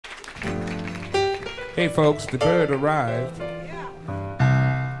Hey folks, the bird arrived,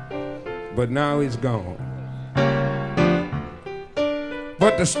 but now he's gone.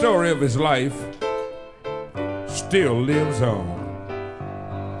 But the story of his life still lives on.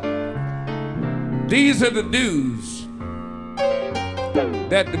 These are the dues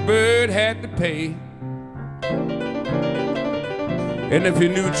that the bird had to pay. And if you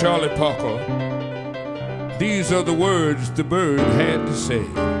knew Charlie Parker, these are the words the bird had to say.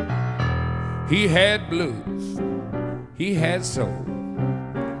 He had blues, he had soul,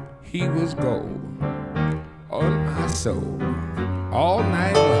 he was gold on my soul all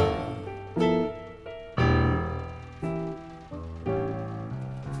night long.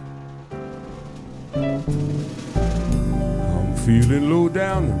 I'm feeling low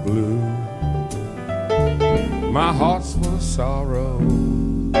down and blue, my heart's full of sorrow.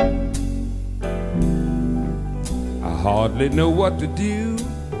 I hardly know what to do,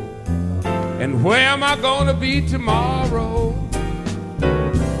 and where am I gonna be tomorrow?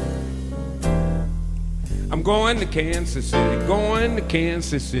 I'm going to Kansas City, going to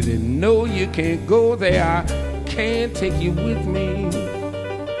Kansas City. No, you can't go there, I can't take you with me.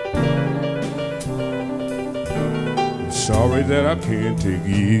 I'm sorry that I can't take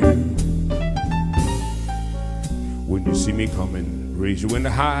you. When you see me coming, raise your window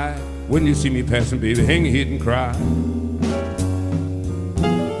high. When you see me passing, baby, hang your head and cry.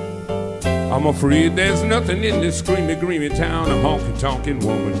 I'm afraid there's nothing in this screamy, greeny town a honky-tonkin'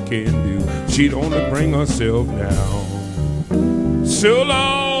 woman can do. She'd only bring herself down. So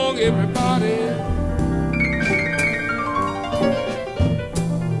long, everybody.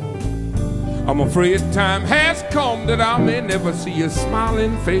 I'm afraid time has come that I may never see your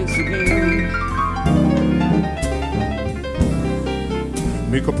smiling face again.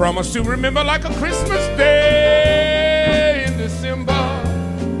 Make a promise to remember like a Christmas day in December.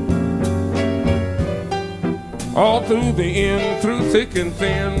 All through the end, through thick and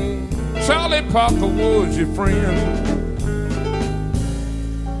thin, Charlie Parker was your friend.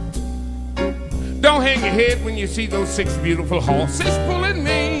 Don't hang your head when you see those 6 beautiful horses pulling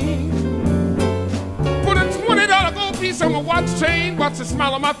me. Put a $20 gold piece on my watch chain, watch the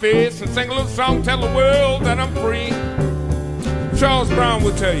smile on my face, and sing a little song, tell the world that I'm free. Charles Brown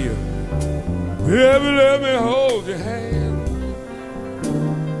will tell you, baby, let me hold your hand.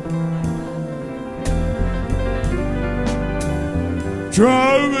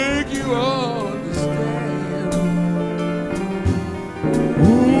 Try to make you understand.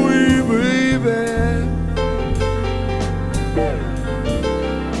 Ooh, baby.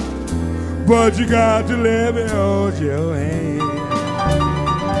 But you got to let me hold your hand.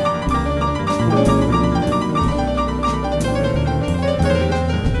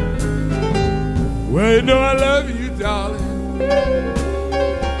 Well, you know I love you, darling.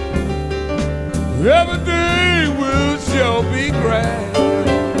 Everything will sure be grand.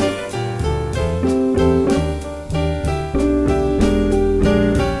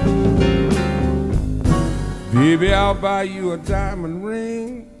 Baby, I'll buy you a diamond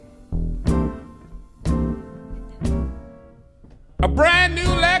ring, a brand new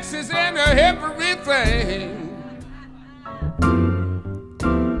Lexus and everything.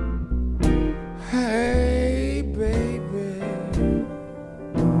 Hey, baby,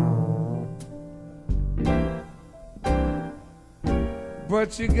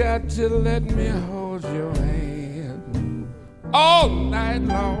 but you got to let me hold your hand all night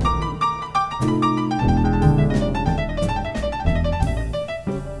long.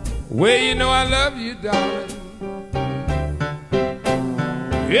 Well, you know I love you, darling.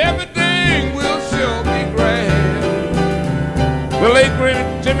 Everything will sure be grand. The late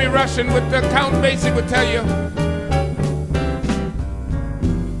great Jimmy Rushing with the Count Basie would tell you,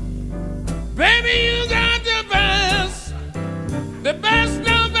 baby, you got the best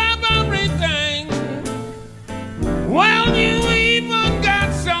of everything. Well, you even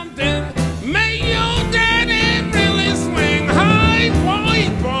got something, make your daddy really swing. Hi, boy,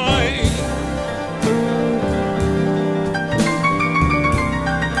 boy.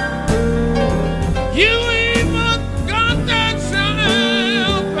 You even got that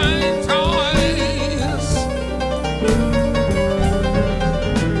champagne toys.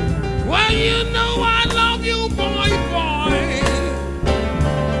 Well, you know I love you, boy, boy.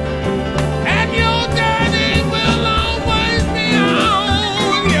 And your daddy will always be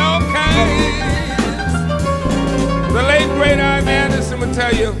on your case. The late great Ernie Andrew would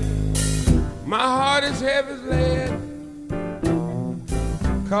tell you, my heart is heavy as lead,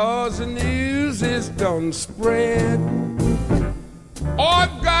 'cause the news is done spread.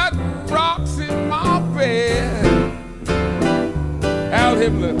 I've got rocks in my bed. Al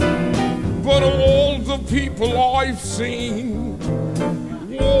Hibbler, But all the people I've seen,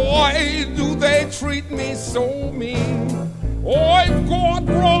 why do they treat me so mean? I've got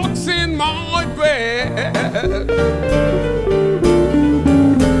rocks in my bed,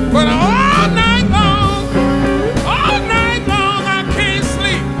 but all night long I can't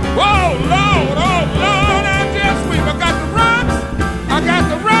sleep. Oh Lord, I just weep. I got the rocks, I got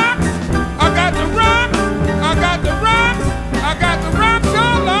the rocks, I got the rocks, I got the rocks, I got the rocks, oh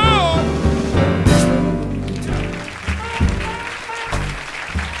Lord.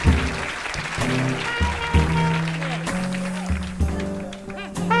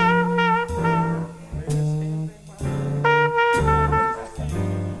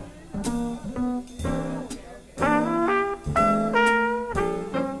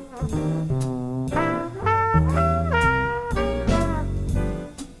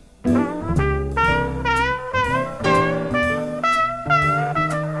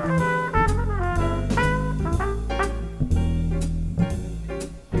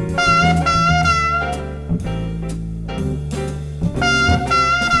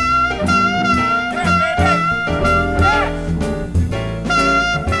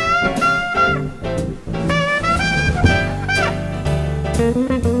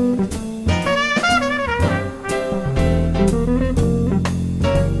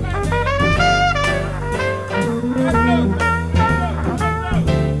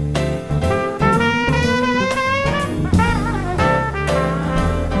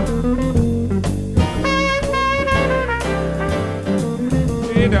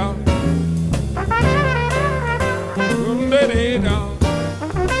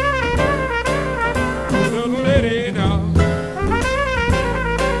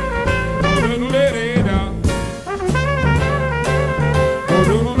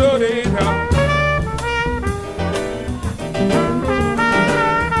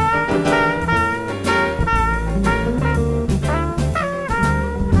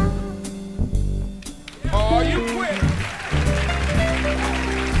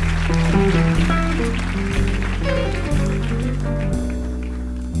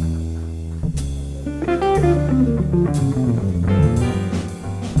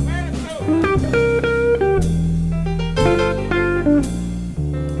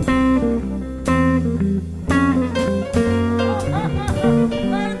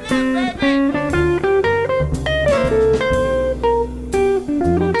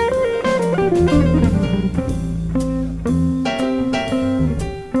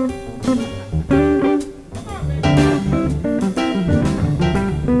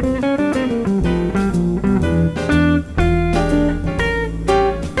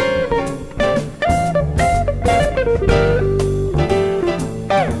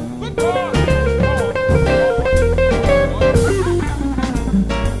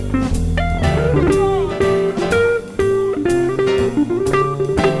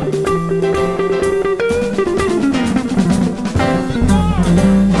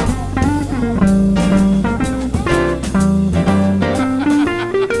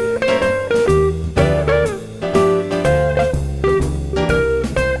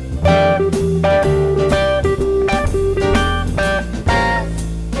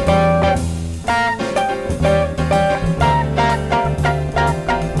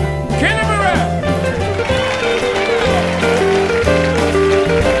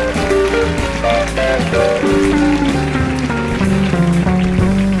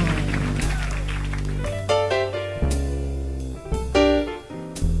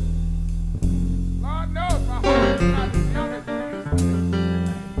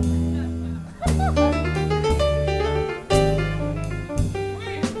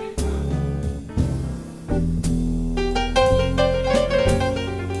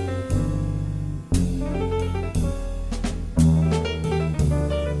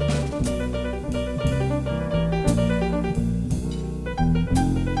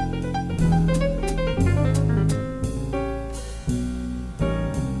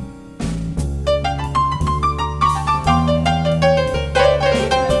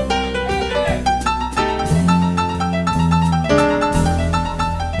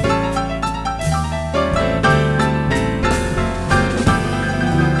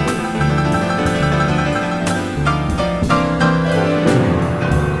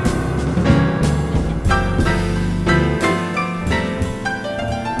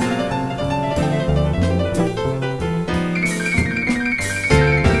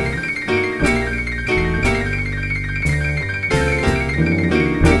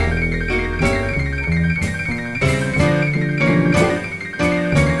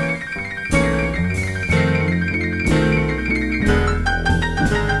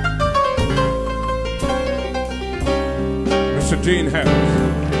 Gene Harris.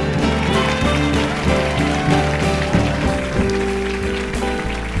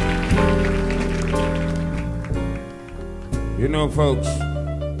 You know, folks,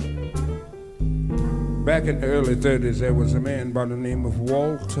 back in the early 30s, there was a man by the name of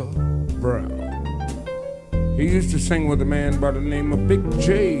Walter Brown. He used to sing with a man by the name of Big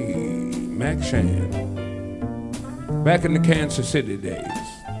J McShann, back in the Kansas City days.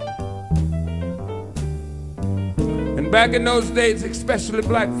 And back in those days, especially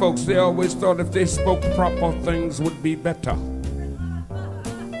black folks, they always thought if they spoke proper, things would be better.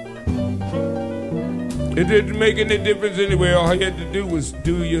 It didn't make any difference anyway. All you had to do was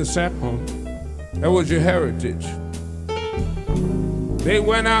do your sound. That was your heritage. They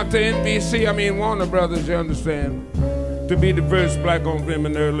went out to NBC, Warner Brothers, you understand, to be the first black-owned film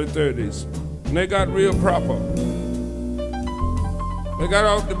in the early 30s. And they got real proper. They got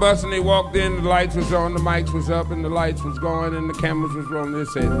off the bus and they walked in, the lights was on, the mics was up, and the lights was going, and the cameras was rolling. They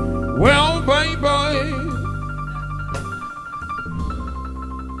said, well, baby,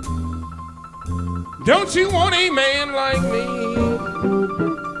 don't you want a man like me?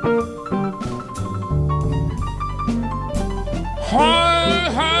 Hey,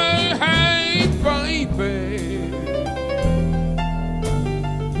 hey, hey, baby,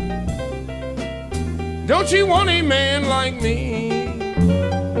 don't you want a man like me?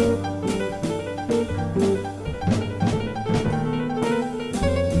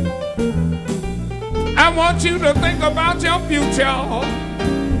 I want you to think about your future.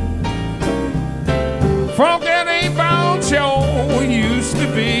 Forget about your used to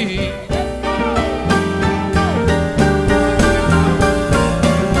be.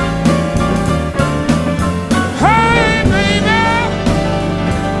 Hey, baby,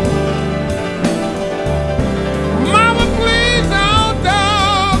 mama, please don't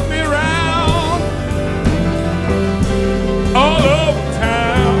dog me around all over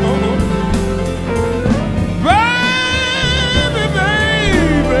town. Baby, baby,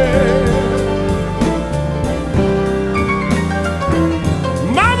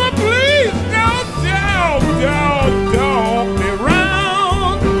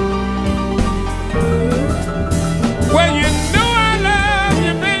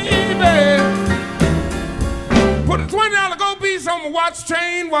 on my watch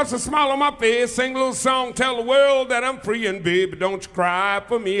chain, watch a smile on my face, sing a little song, tell the world that I'm free, and baby, don't you cry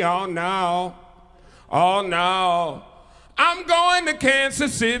for me, oh no, oh no, I'm going to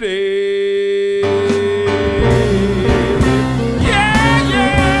Kansas City.